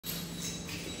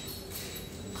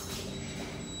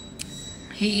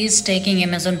He is taking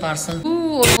Amazon parcel.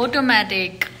 Ooh,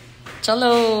 automatic.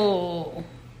 Chalo.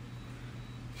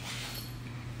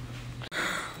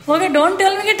 Okay, don't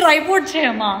tell me कि tripod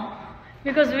है माँ.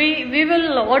 Because we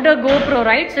will order GoPro,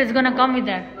 right? So it's gonna come with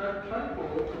that.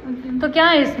 तो क्या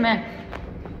है इसमें?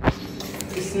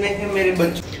 इसमें है मेरे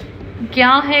बच्चों.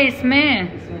 क्या है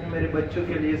इसमें? इसमें मेरे बच्चों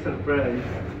के लिए surprise.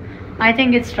 I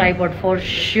think it's tripod for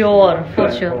sure, for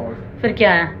sure. फिर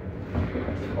क्या है?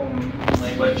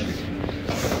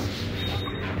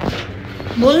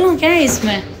 बोलो क्या है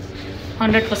इसमें?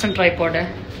 100% ट्राइपॉड है.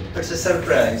 It's a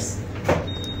surprise.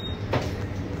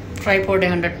 ट्राइपॉड है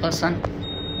 100%.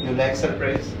 You like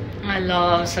surprise? I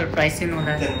love surprise. You know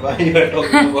that. Then why you are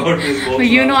talking about this?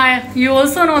 You know you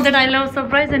also know that I love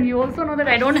surprise, and you also know that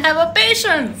I don't have a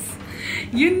patience.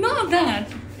 You know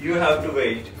that. You have to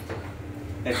wait.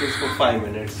 At least for 5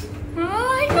 minutes. Oh,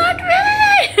 I can't wait.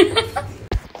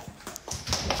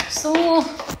 So,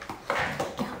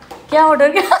 क्या order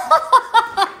किया?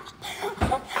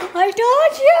 I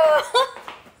told you.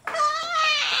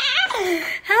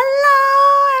 Hello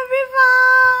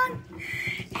everyone.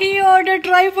 He ordered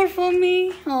tripod for me.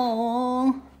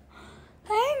 Oh,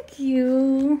 thank you.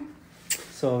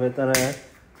 So बेहतर है.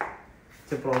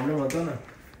 से problem होता ना.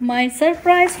 My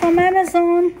surprise from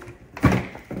Amazon.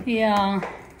 Yeah,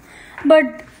 but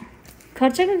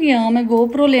खर्चा क्यों किया? हमें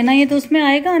GoPro लेना है तो उसमें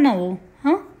आएगा ना वो.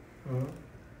 हाँ?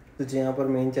 तुझे यहाँ पर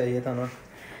मेन चाहिए था ना.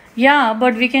 Yeah,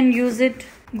 but we can use it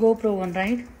GoPro one,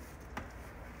 right?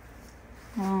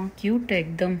 हाँ, cute है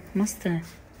एकदम, मस्त है.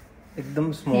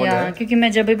 एकदम स्मॉल है. क्योंकि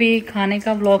मैं जब भी खाने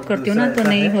का व्लॉग करती हूँ ना तो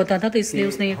नहीं होता था, तो इसलिए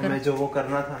उसने ये करा. हमें जो वो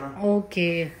करना था ना. ओके,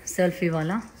 सेल्फी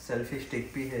वाला. सेल्फी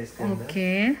स्टिक भी है इसके अंदर.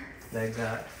 ओके. Like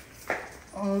that.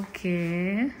 ओके.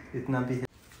 इतना भी है.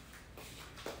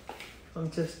 I'm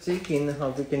just checking how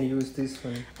we can use this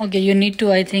one. Okay, you need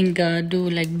to, I think, do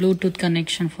like Bluetooth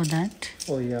connection for that.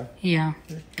 Oh yeah. Yeah.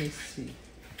 Let me see.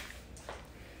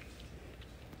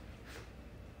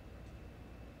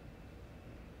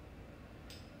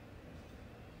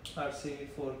 RCA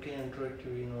 4K Android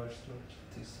TV noise not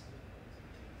this.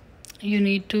 You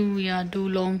need to, yeah, do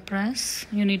long press.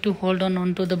 You need to hold on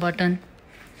onto the button.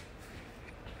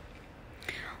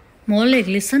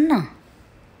 Maulik, listen ना.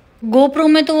 GoPro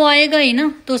में तो वो आएगा ही ना,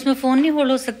 तो उसमें phone नहीं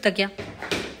hold हो सकता क्या? I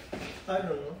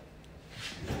don't know.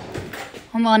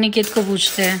 हम अनिकेत को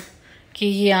पूछते हैं कि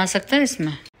ये आ सकता है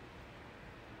इसमें.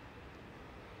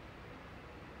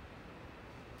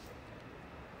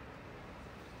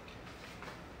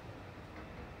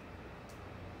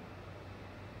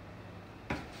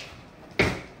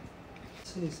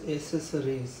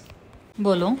 Accessories.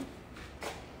 बोलो.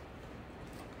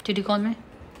 Did you call me?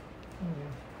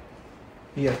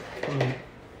 Here, come here.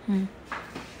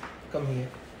 Come here.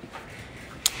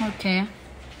 Okay.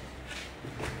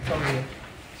 Come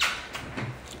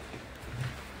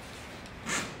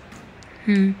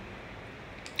here.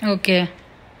 Okay.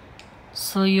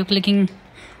 So you're clicking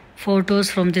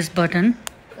photos from this button.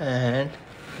 And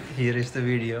here is the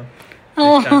video.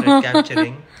 Oh. I started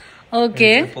capturing.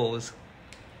 Okay. Here's the pose.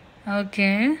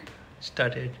 Okay.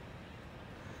 Started.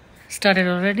 Started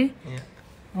already? Yeah.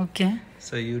 Okay.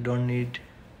 So you don't need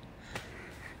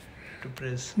to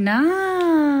press.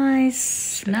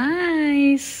 Nice.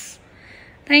 Nice.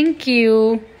 Thank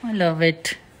you. I love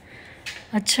it.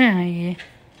 अच्छा है ये.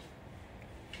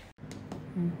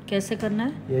 कैसे करना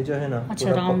है? ये जो है ना, अच्छा,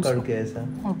 पूरा राउंड पकड़ के ऐसा.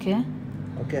 ओके.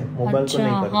 ओके, मोबाइल को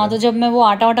नहीं करना. हाँ, तो जब मैं वो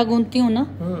आटा वाटा गूंथती हूँ ना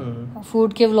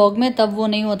फूड के व्लॉग में, तब वो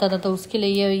नहीं होता था, तो उसके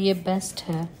लिए ये बेस्ट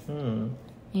है.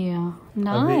 या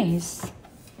नाइस.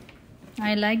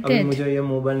 I like that. मुझे ये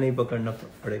मोबाइल नहीं पकड़ना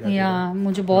पड़ेगा. या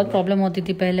मुझे बहुत प्रॉब्लम होती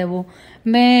थी पहले. वो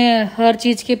मैं हर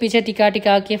चीज के पीछे टिका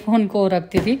टिका के फोन को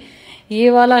रखती थी. ये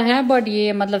वाला है, बट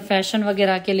ये मतलब फैशन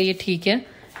वगैरह के लिए ठीक है,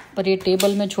 पर ये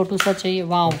टेबल में छोटू सा चाहिए.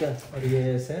 वाओ. और ये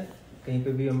ऐसे कहीं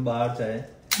पे भी हम बाहर जाए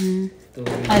तो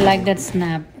I like that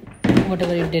snap.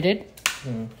 Whatever you did it.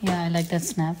 या I like that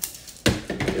snap.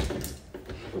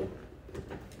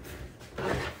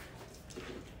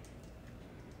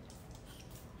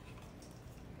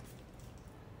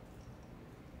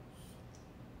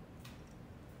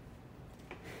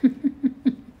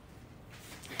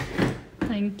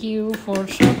 Thank you for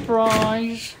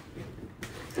surprise.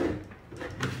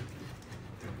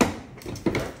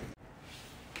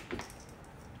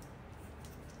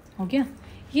 हो गया.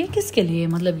 ये किसके लिए,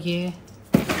 मतलब ये?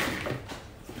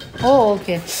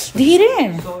 ओके. धीरे.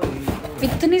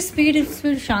 इतनी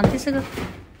स्पीड शांति से कर.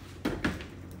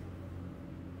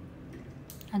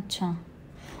 अच्छा.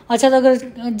 अच्छा, तो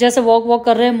अगर जैसे वॉक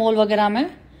कर रहे हैं मॉल वगैरह में,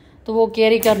 तो वो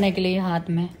कैरी करने के लिए हाथ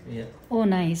में. Oh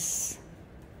nice.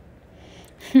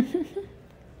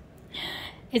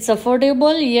 It's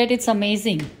affordable yet it's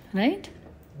amazing, right?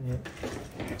 Yeah.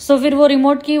 सो फिर वो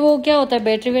रिमोट की वो क्या होता है,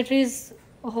 बैटरी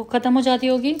खत्म हो जाती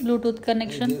होगी ब्लूटूथ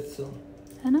कनेक्शन, So,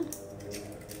 है ना?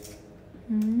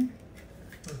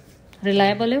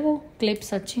 रिलायबल है वो,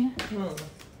 क्लिप्स अच्छी हैं.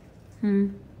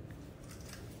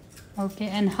 Okay,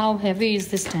 and how heavy is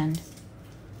this stand?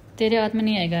 तेरे हाथ में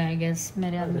नहीं आएगा आई गेस,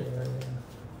 मेरे हाथ में.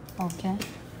 ओके,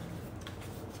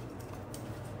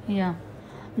 या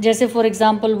जैसे फॉर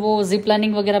एग्जांपल वो जिप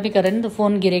लाइनिंग वगैरह भी करें ना तो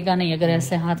फ़ोन गिरेगा नहीं अगर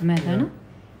ऐसे हाथ में है ना,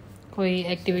 कोई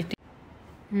एक्टिविटी.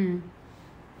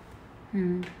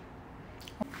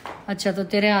 अच्छा, तो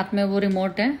तेरे हाथ में वो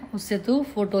रिमोट है, उससे तू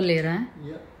फोटो ले रहा है.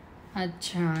 yeah.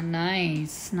 अच्छा,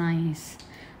 नाइस नाइस.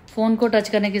 फ़ोन को टच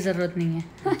करने की ज़रूरत नहीं है.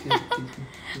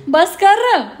 बस कर,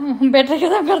 बैटरी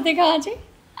खत्म कर देगा आज ही.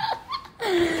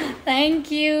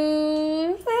 Thank you.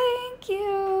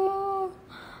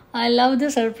 I love the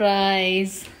surprise.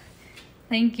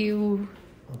 Thank you.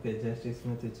 Okay, just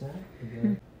इसमें तुझे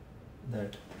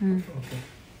that. Okay.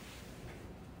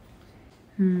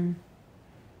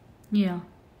 Yeah.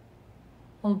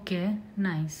 Okay,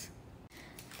 nice.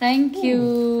 Thank you.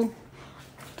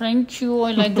 Thank you.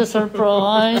 I like the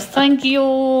surprise. Thank you.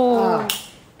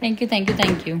 Thank you.